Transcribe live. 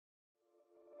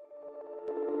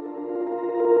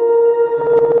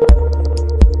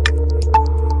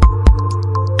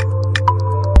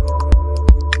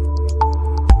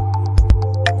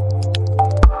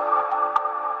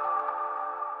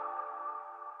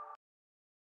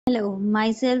Hello,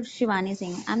 myself Shivani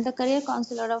Singh. I'm the career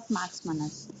counselor of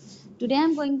MaxMunus. Today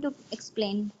I'm going to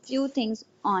explain few things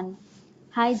on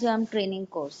high jump training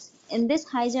course. In this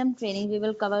high jump training, we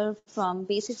will cover from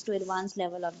basics to advanced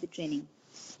level of the training.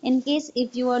 In case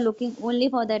if you are looking only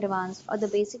for the advanced or the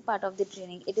basic part of the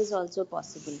training, it is also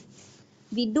possible.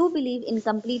 We do believe in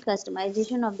complete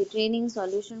customization of the training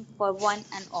solution for one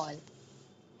and all.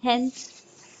 Hence,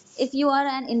 if you are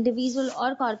an individual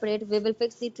or corporate, we will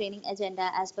fix the training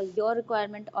agenda as per your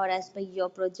requirement or as per your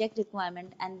project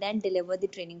requirement and then deliver the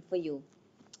training for you.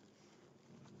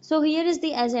 So here is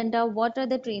the agenda. What are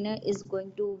the trainer is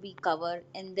going to be covered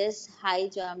in this high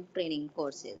jump training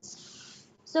courses.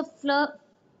 So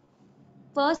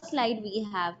first slide we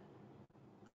have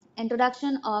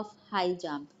introduction of high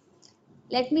jump.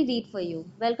 Let me read for you.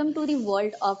 Welcome to the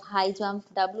world of high jump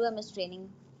WMS training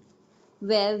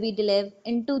where we delve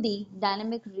into the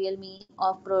dynamic realm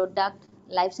of product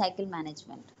lifecycle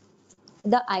management.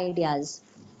 The ideas.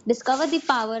 Discover the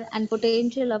power and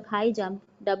potential of high jump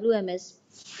WMS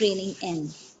training in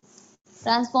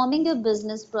transforming your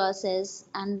business process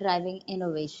and driving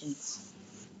innovations.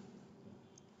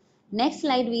 Next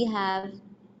slide we have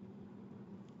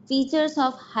features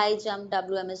of high jump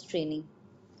WMS training.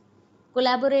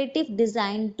 Collaborative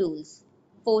design tools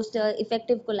foster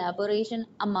effective collaboration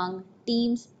among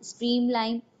teams,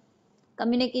 streamline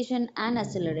communication and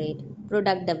accelerate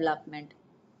product development.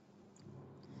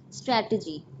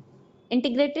 Strategy.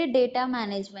 Integrated data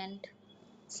management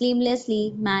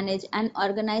seamlessly manage and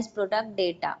organize product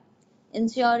data,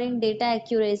 ensuring data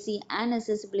accuracy and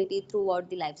accessibility throughout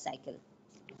the life cycle.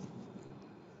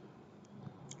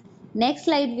 Next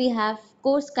slide we have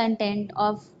course content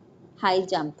of High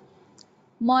Jump.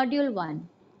 Module 1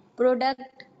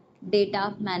 Product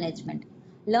Data Management.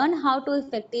 Learn how to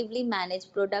effectively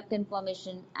manage product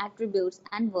information, attributes,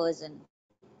 and version.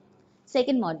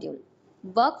 Second module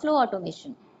Workflow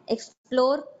Automation.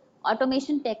 Explore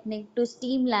automation technique to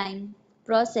streamline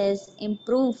process,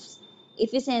 improve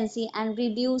efficiency, and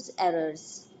reduce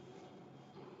errors.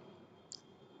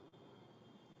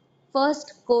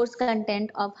 First course content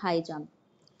of High Jump.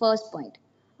 First point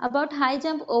about High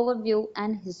Jump overview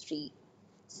and history.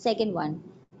 Second one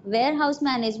Warehouse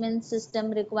Management System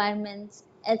Requirements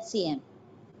HCM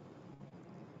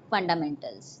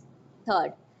Fundamentals.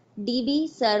 Third DB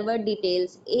Server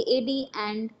Details AAD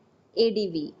and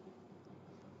ADV.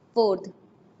 Fourth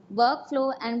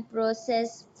Workflow and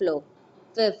Process Flow.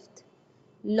 Fifth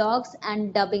Logs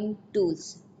and Dubbing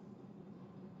Tools.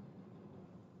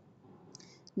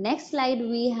 Next slide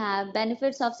we have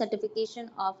benefits of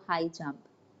certification of high jump.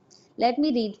 Let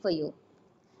me read for you.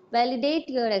 Validate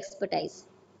your expertise.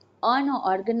 Earn or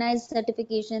organize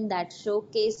certification that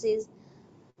showcases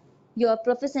your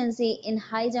proficiency in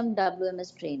high jump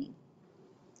WMS training.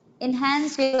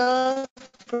 Enhance your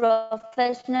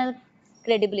professional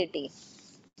credibility.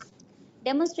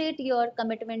 Demonstrate your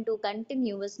commitment to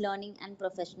continuous learning and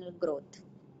professional growth.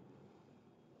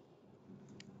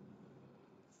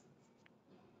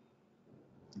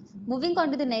 Moving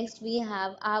on to the next, we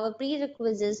have our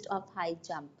prerequisites of high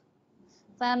jump.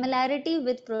 Familiarity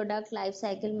with product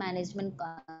lifecycle management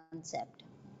concept.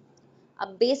 A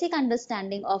basic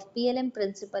understanding of PLM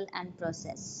principle and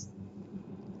process.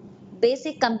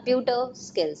 Basic computer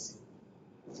skills.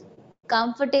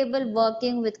 Comfortable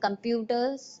working with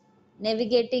computers,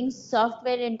 navigating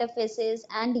software interfaces,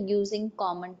 and using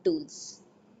common tools.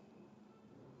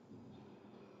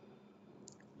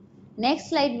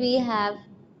 Next slide we have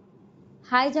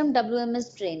high jump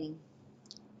WMS training.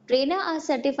 Trainer are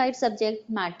certified subject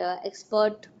matter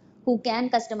expert who can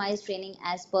customize training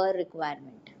as per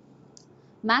requirement.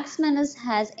 MaxMunus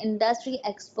has industry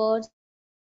experts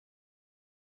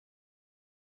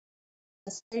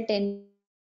consultant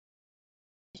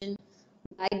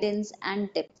guidance and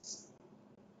tips.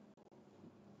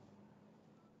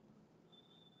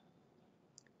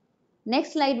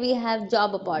 Next slide we have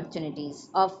job opportunities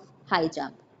of high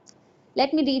jump.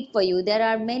 Let me read for you. There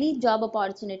are many job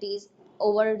opportunities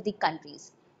over the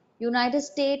countries. United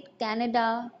States,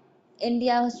 Canada,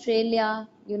 India, Australia,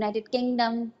 United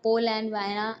Kingdom, Poland,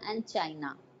 Vienna and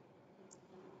China.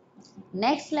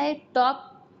 Next slide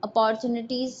top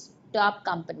opportunities, top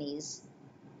companies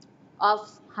of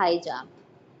high jump.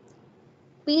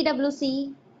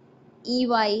 PwC,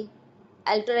 EY,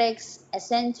 Alteryx,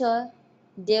 Accenture,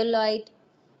 Deloitte,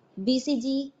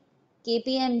 BCG,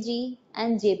 KPMG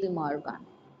and JP Morgan.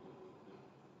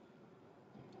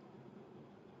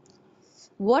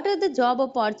 What are the job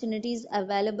opportunities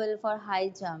available for high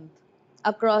jump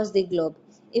across the globe?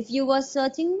 If you were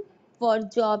searching for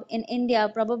job in India,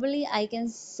 probably I can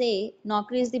say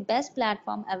Naukri is the best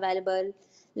platform available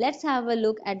Let's have a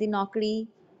look at the Naukri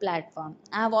platform.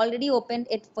 I have already opened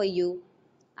it for you.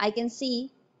 I can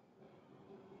see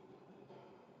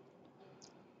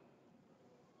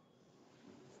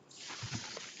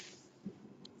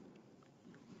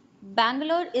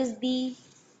Bangalore is the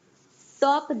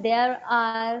top. There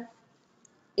are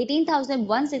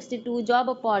 18,162 job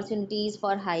opportunities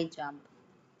for high jump.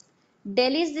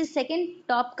 Delhi is the second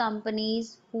top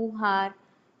companies who are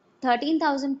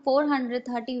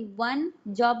 13,431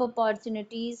 job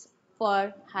opportunities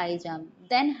for high jump.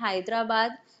 Then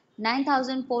Hyderabad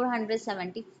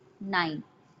 9,479.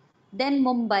 Then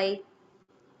Mumbai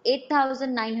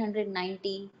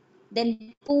 8,990.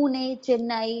 Then Pune,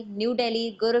 Chennai, New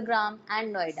Delhi, Gurugram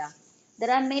and Noida.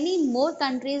 There are many more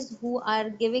countries who are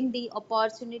giving the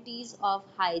opportunities of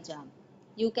high jump.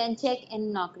 You can check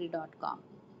in naukri.com.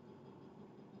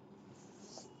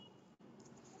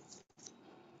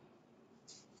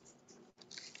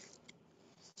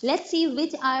 Let's see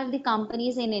which are the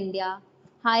companies in India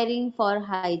hiring for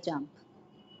high jump.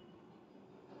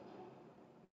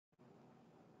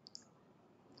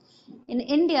 In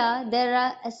India, there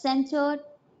are Accenture,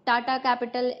 Tata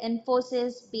Capital,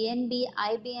 Infosys, PNB,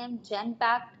 IBM,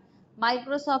 Genpact,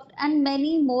 Microsoft, and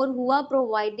many more who are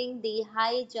providing the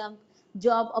high jump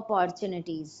job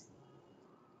opportunities.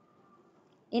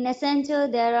 In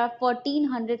Accenture, there are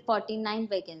 1449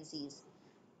 vacancies.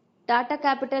 Tata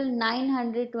Capital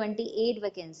 928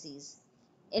 vacancies.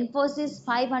 Infosys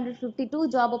 552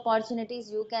 job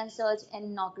opportunities. You can search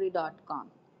in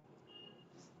naukri.com.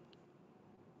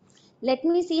 Let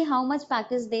me see how much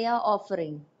package they are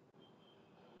offering.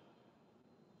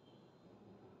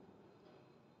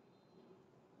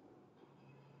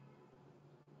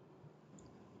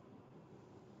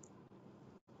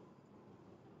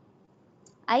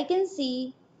 I can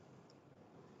see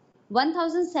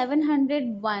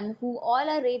 1701 who all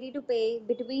are ready to pay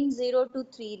between 0 to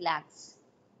 3 lakhs.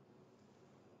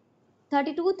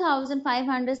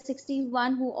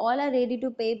 32,561 who all are ready to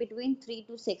pay between 3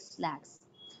 to 6 lakhs.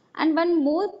 And one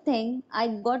more thing I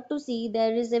got to see,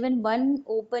 there is even one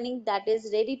opening that is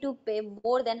ready to pay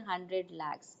more than 100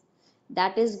 lakhs.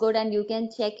 That is good and you can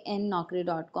check in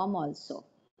naukri.com also.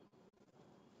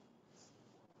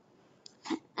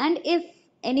 And if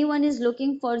anyone is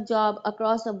looking for a job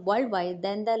across a worldwide,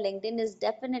 then the LinkedIn is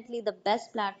definitely the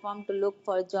best platform to look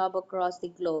for a job across the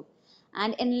globe.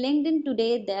 And in LinkedIn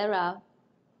today, there are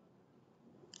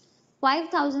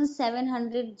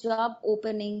 5,700 job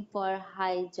opening for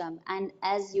high jump. And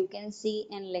as you can see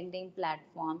in LinkedIn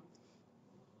platform,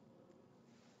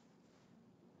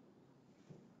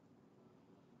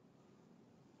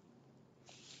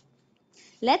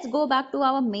 let's go back to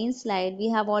our main slide. We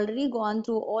have already gone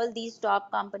through all these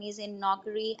top companies in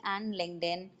Naukri and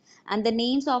LinkedIn, and the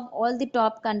names of all the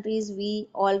top countries we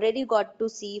already got to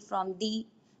see from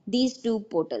these two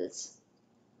portals.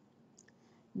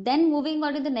 Then moving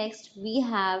on to the next, we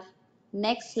have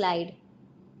next slide.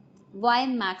 Why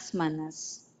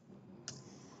MaxMunus?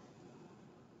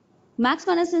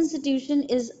 MaxMunus Institution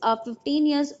is a 15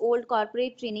 years old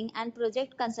corporate training and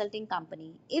project consulting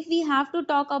company. If we have to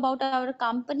talk about our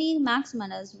company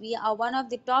MaxMunus, we are one of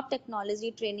the top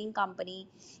technology training company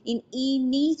in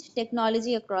niche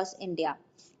technology across India.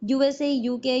 USA,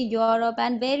 UK, Europe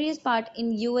and various parts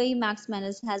in UAE.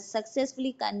 MaxMunus has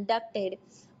successfully conducted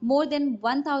more than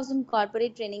 1000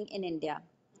 corporate training in India.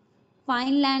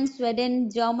 Finland, Sweden,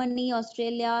 Germany,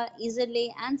 Australia,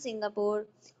 Israel, and Singapore,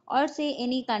 or say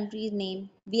any country's name.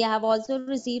 We have also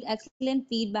received excellent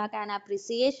feedback and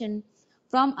appreciation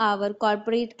from our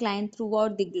corporate clients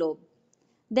throughout the globe.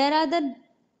 There are the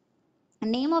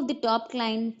name of the top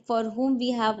client for whom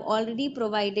we have already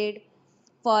provided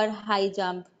for high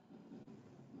jump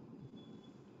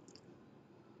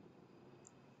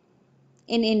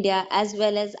in India as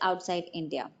well as outside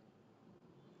India.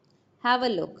 Have a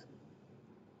look.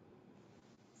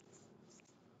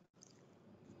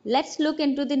 Let's look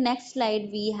into the next slide.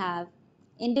 We have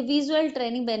individual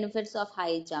training benefits of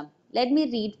high jump. Let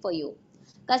me read for you.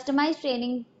 Customized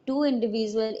training to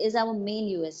individual is our main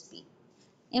USP.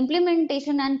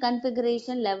 Implementation and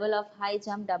configuration level of high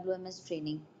jump WMS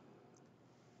training.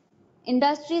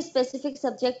 Industry specific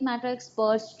subject matter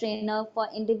experts trainer for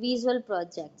individual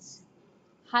projects.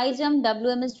 High jump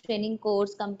WMS training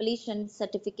course completion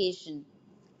certification.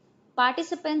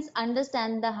 Participants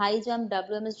understand the high jump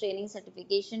WMS training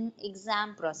certification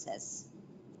exam process.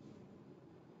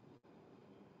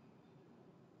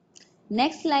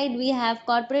 Next slide, we have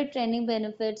corporate training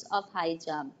benefits of high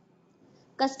jump.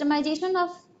 Customization of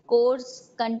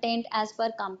course content as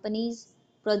per company's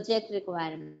project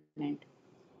requirement.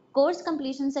 Course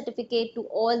completion certificate to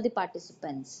all the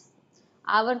participants.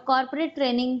 Our corporate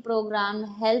training program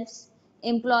helps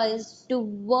employees to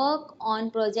work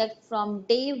on projects from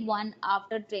day one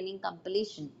after training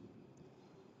completion.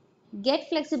 Get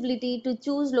flexibility to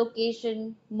choose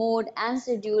location, mode, and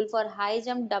schedule for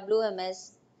HIGHJUMP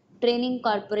WMS training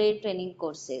corporate training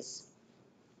courses.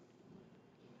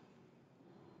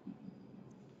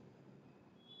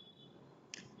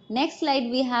 Next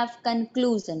slide we have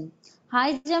conclusion.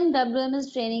 HIGHJUMP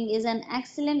WMS training is an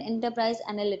excellent enterprise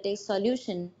analytics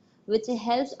solution which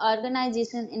helps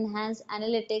organizations enhance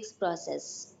analytics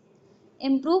process,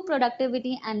 improve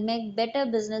productivity and make better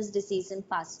business decisions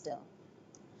faster.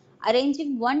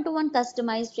 Arranging one-to-one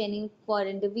customized training for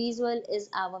individual is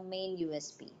our main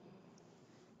USP.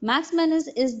 MaxMunus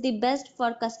is the best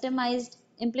for customized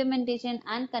implementation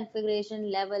and configuration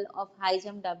level of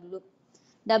HIGHJUMP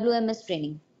WMS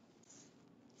training.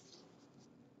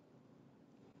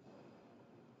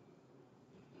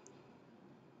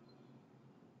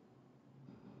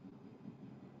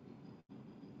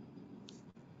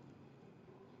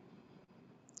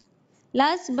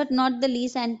 Last but not the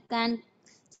least, and can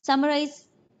summarize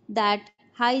that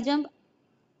HIGHJUMP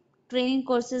training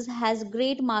courses has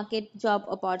great market job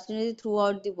opportunity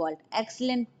throughout the world.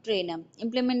 Excellent trainer,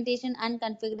 implementation and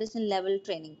configuration level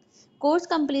training, course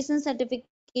completion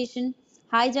certification,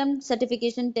 high jump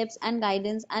certification tips and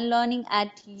guidance, and learning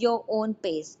at your own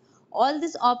pace. All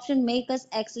these options make us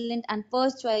excellent and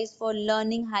first choice for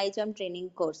learning high jump training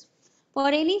course. For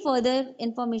any further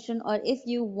information or if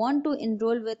you want to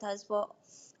enroll with us for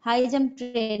high jump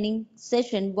training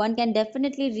session, one can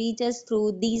definitely reach us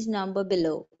through these number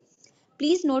below.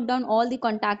 Please note down all the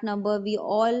contact number. We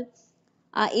all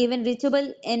are even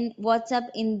reachable in WhatsApp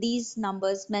in these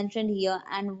numbers mentioned here,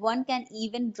 and one can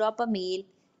even drop a mail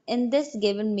in this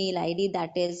given mail ID,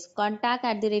 that is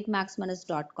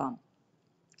contact@maxmanus.com.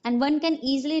 And one can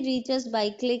easily reach us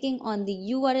by clicking on the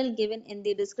URL given in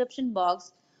the description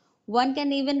box. One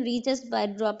can even reach us by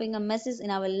dropping a message in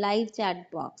our live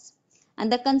chat box.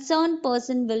 And the concerned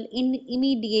person will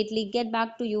immediately get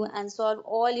back to you and solve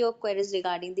all your queries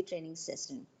regarding the training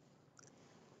session.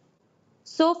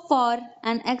 So, for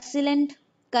an excellent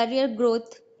career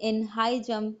growth in high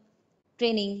jump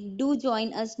training, do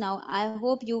join us now. I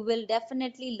hope you will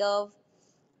definitely love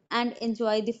and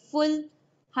enjoy the full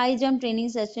high jump training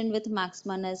session with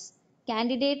MaxMunus.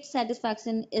 Candidate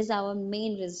satisfaction is our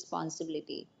main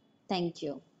responsibility. Thank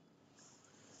you.